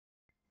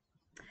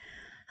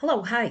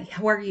Hello, hi,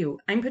 how are you?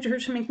 I'm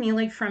Patricia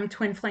McNeely from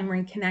Twin Flame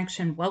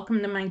Reconnection. Welcome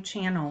to my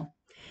channel.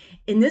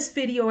 In this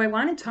video, I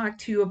want to talk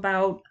to you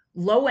about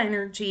low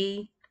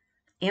energy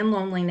and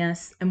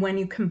loneliness. And when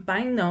you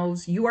combine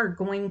those, you are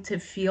going to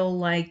feel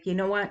like, you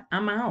know what,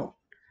 I'm out.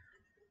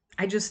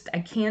 I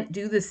can't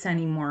do this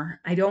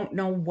anymore. I don't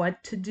know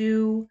what to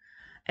do.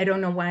 I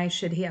don't know why I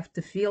should have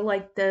to feel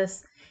like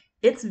this.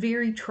 It's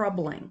very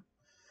troubling.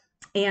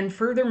 And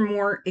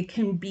furthermore, it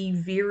can be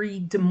very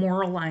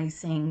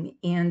demoralizing.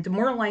 And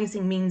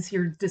demoralizing means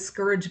you're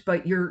discouraged,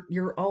 but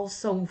you're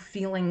also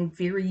feeling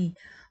very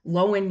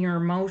low in your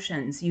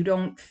emotions. You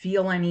don't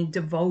feel any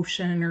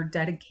devotion or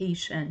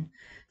dedication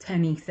to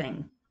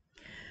anything.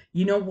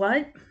 You know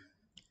what?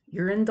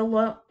 You're in the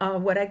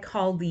what I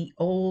call the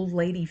old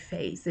lady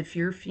phase if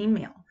you're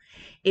female.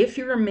 If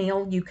you're a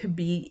male, you could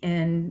be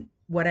in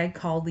what I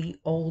call the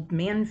old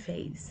man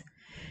phase.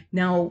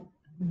 Now,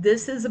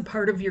 this is a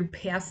part of your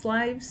past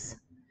lives.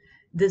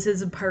 This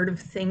is a part of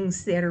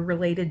things that are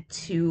related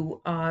to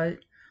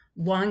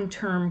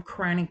long-term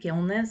chronic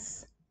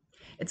illness.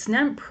 It's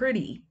not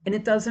pretty and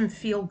it doesn't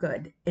feel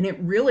good. And it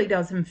really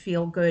doesn't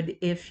feel good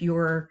if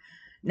you're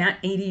not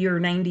 80 or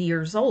 90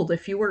 years old.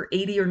 If you were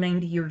 80 or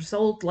 90 years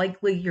old,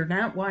 likely you're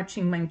not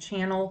watching my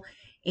channel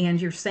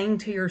and you're saying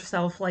to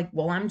yourself like,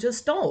 well, I'm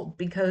just old,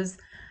 because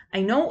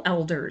I know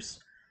elders.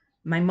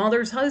 My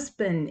mother's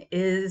husband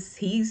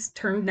he's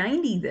turned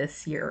 90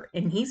 this year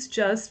and he's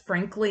just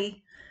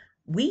frankly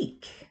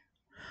weak.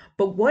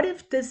 But what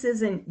if this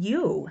isn't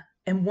you?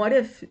 And what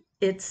if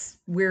it's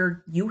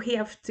where you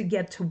have to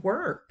get to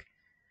work?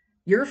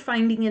 You're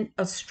finding it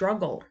a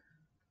struggle.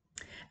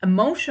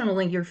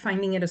 Emotionally, you're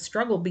finding it a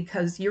struggle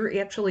because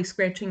you're actually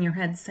scratching your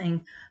head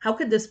saying, how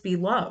could this be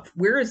love?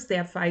 Where is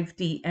that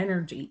 5D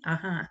energy?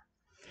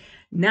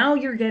 Now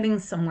you're getting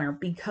somewhere,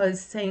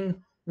 because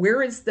saying,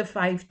 where is the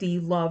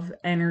 5D love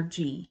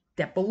energy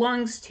that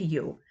belongs to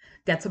you?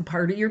 That's a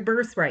part of your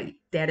birthright.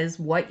 That is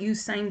what you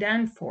signed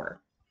on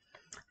for.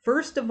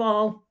 First of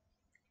all,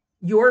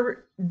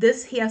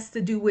 this has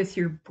to do with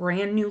your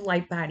brand new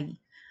light body.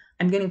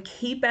 I'm going to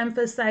keep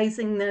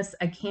emphasizing this.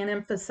 I can't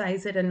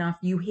emphasize it enough.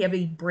 You have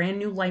a brand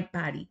new light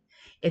body.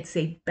 It's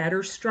a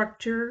better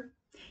structure.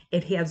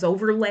 It has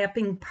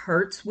overlapping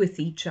parts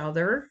with each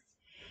other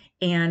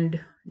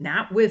and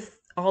not with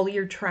all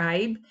your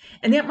tribe.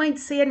 And that might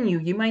sadden you.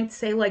 You might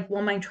say like,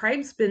 well, my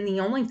tribe's been the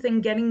only thing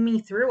getting me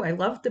through. I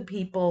love the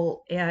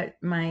people at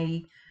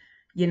my,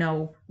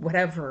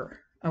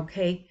 whatever.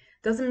 Okay.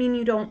 Doesn't mean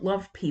you don't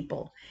love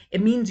people.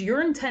 It means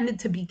you're intended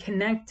to be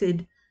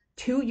connected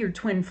to your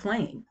twin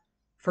flame.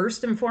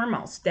 First and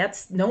foremost,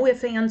 that's no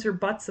ifs, ands, or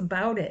buts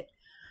about it.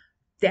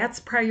 That's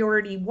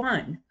priority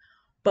one.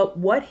 But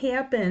what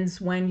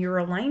happens when you're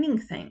aligning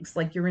things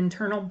like your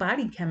internal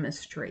body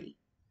chemistry,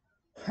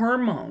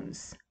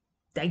 hormones,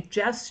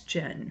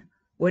 digestion?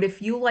 What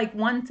if you like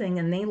one thing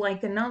and they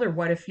like another?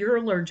 What if you're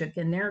allergic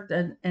and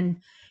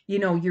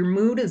your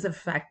mood is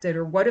affected?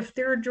 Or what if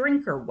they're a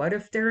drinker? What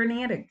if they're an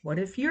addict? What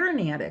if you're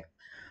an addict?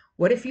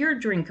 What if you're a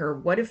drinker?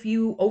 What if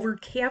you over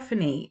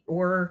caffeinate?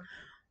 Or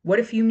what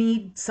if you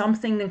need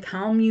something to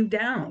calm you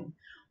down?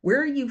 Where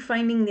are you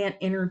finding that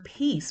inner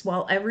peace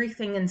while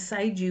everything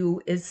inside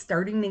you is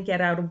starting to get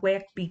out of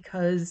whack?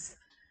 Because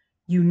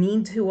you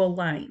need to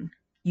align.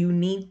 You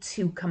need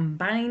to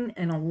combine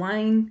and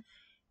align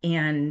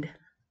and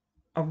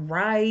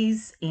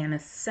arise and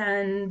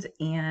ascend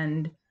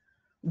and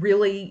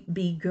really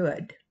be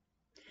good.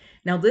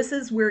 Now, this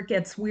is where it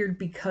gets weird,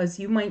 because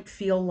you might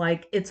feel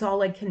like it's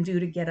all I can do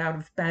to get out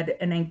of bed,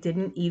 and I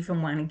didn't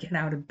even want to get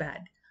out of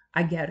bed.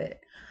 I get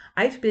it.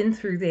 I've been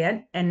through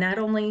that, and not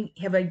only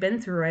have I been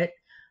through it,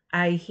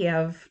 I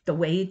have the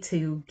way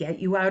to get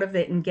you out of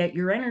it and get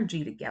your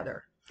energy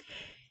together.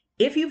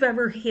 If you've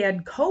ever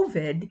had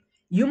COVID,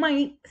 you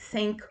might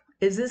think,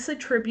 is this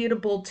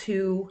attributable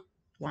to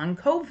long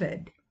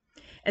COVID?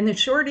 And the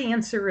short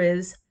answer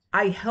is,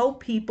 I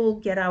help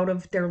people get out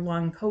of their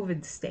long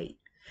COVID state,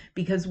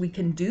 because we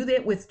can do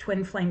that with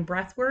twin flame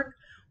breath work.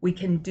 We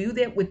can do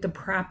that with the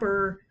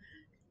proper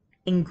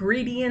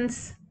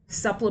ingredients,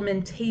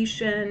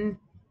 supplementation,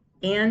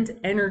 and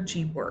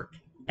energy work.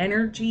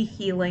 Energy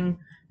healing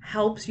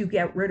helps you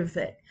get rid of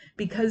it,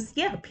 because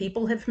yeah,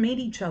 people have made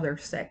each other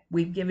sick.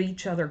 We give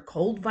each other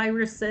cold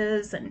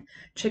viruses and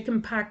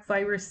chickenpox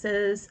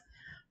viruses.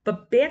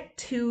 But back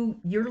to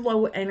your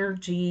low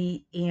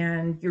energy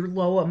and your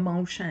low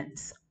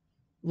emotions,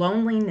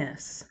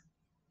 loneliness.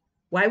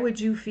 Why would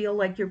you feel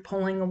like you're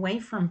pulling away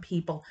from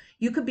people?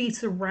 You could be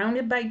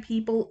surrounded by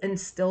people and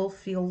still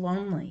feel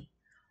lonely.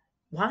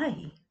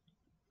 Why?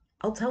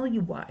 I'll tell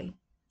you why.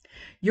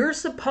 You're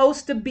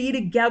supposed to be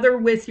together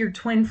with your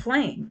twin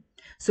flame.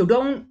 So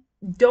don't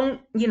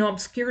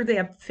obscure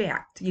that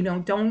fact.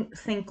 Don't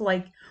think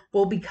like,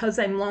 well, because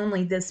I'm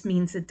lonely, this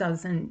means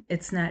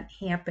it's not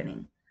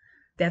happening.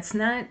 That's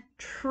not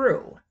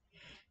true.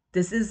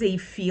 This is a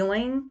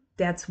feeling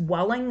that's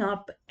welling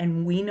up,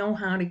 and we know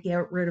how to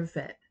get rid of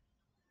it.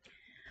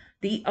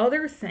 The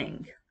other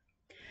thing,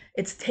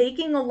 it's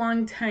taking a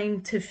long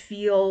time to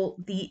feel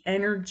the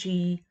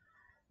energy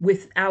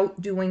without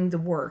doing the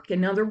work.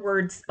 In other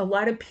words, a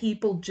lot of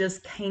people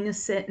just kind of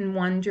sit and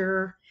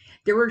wonder.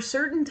 There are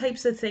certain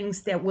types of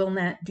things that will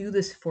not do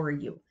this for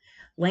you.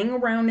 Laying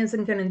around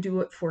isn't going to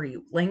do it for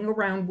you. Laying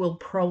around will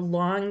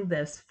prolong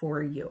this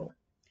for you.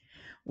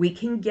 We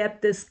can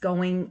get this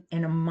going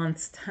in a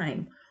month's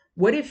time.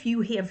 What if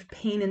you have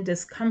pain and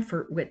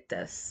discomfort with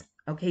this?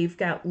 Okay, you've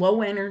got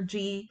low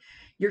energy,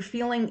 you're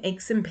feeling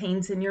aches and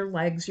pains in your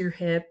legs, your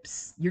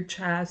hips, your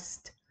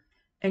chest,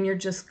 and you're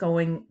just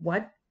going,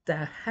 what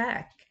the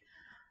heck?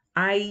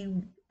 I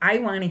I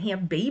want to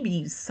have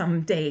babies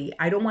someday.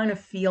 I don't want to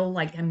feel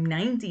like I'm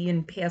 90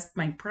 and past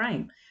my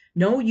prime.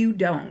 No, you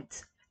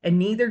don't. And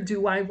neither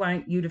do I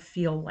want you to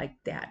feel like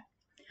that.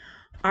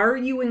 Are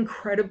you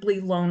incredibly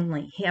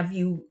lonely? Have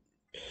you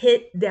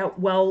hit that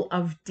well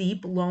of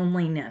deep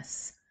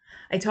loneliness?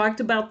 I talked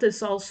about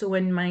this also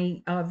in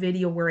my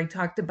video where I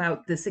talked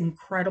about this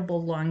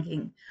incredible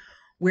longing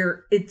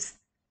where it's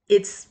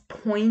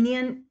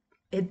poignant,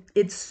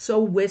 it's so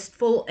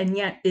wistful, and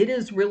yet it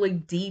is really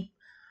deep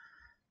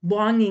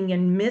longing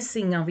and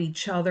missing of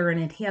each other, and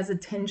it has a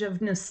tinge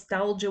of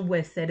nostalgia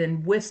with it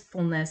and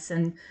wistfulness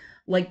and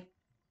like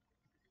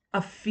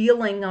a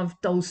feeling of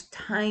those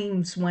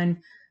times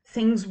when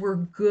things were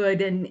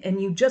good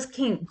and you just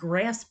can't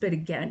grasp it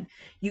again.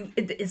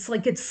 It's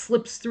like it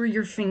slips through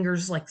your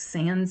fingers like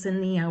sands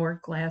in the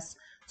hourglass.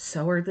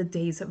 So are the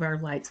days of our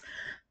lives.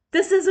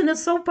 This isn't a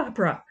soap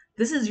opera.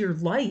 This is your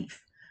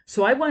life.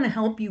 So I want to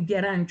help you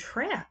get on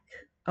track.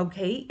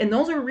 Okay. And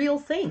those are real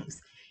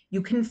things.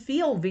 You can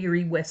feel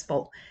very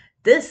wistful.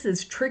 This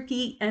is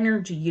tricky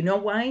energy. You know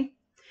why?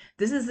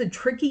 This is a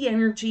tricky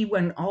energy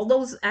when all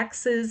those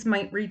exes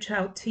might reach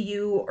out to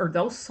you, or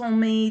those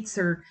soulmates,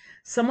 or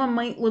someone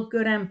might look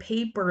good on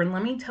paper. And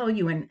let me tell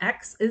you, an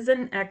ex is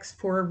an ex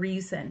for a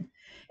reason.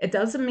 It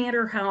doesn't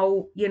matter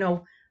how,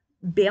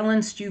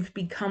 balanced you've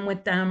become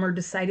with them or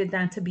decided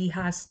not to be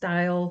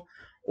hostile,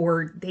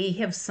 or they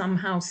have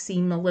somehow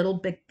seemed a little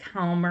bit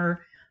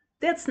calmer.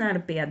 That's not a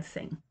bad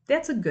thing.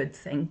 That's a good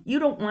thing. You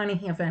don't want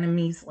to have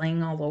enemies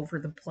laying all over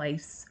the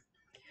place.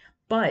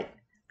 But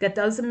that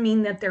doesn't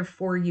mean that they're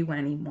for you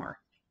anymore.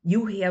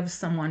 You have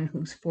someone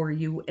who's for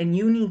you, and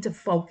you need to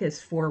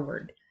focus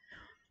forward.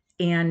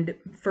 And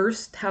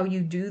first, how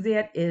you do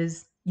that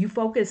is you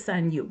focus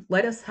on you.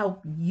 Let us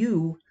help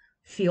you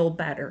feel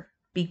better,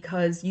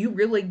 because you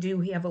really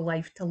do have a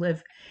life to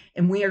live.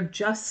 And we are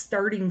just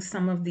starting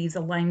some of these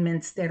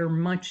alignments that are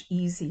much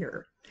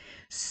easier.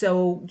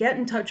 So get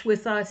in touch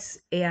with us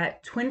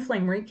at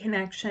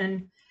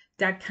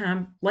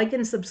twinflamereconnection.com. Like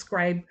and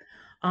subscribe.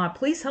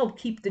 Please help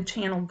keep the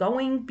channel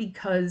going,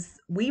 because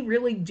we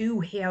really do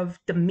have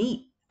the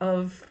meat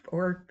of,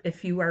 or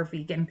if you are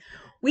vegan,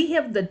 we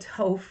have the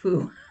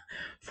tofu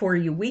for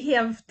you. We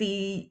have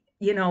the,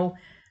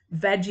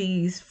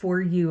 veggies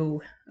for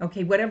you.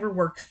 Okay, whatever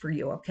works for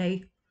you,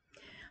 okay?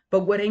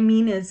 But what I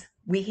mean is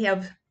we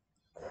have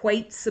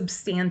quite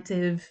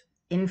substantive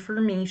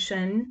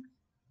information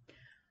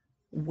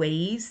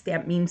ways.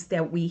 That means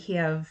that we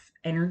have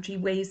energy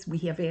ways, we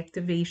have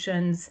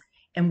activations,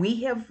 and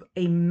we have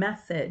a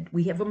method,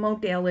 we have a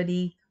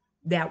modality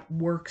that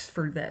works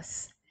for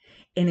this.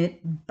 And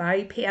it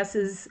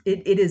bypasses,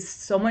 it is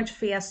so much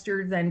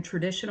faster than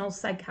traditional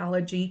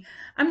psychology.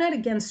 I'm not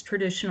against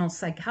traditional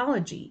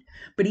psychology,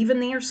 but even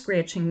they are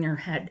scratching their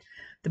head.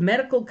 The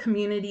medical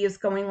community is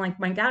going like,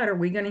 my God, are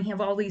we going to have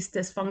all these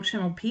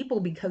dysfunctional people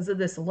because of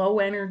this low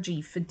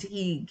energy,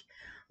 fatigue,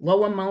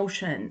 low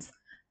emotions?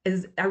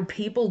 Are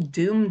people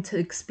doomed to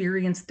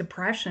experience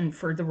depression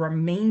for the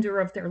remainder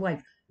of their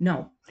life?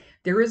 No,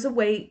 there is a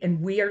way,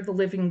 and we are the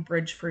living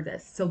bridge for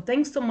this. So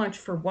thanks so much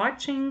for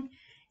watching,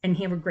 and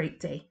have a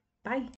great day. Bye.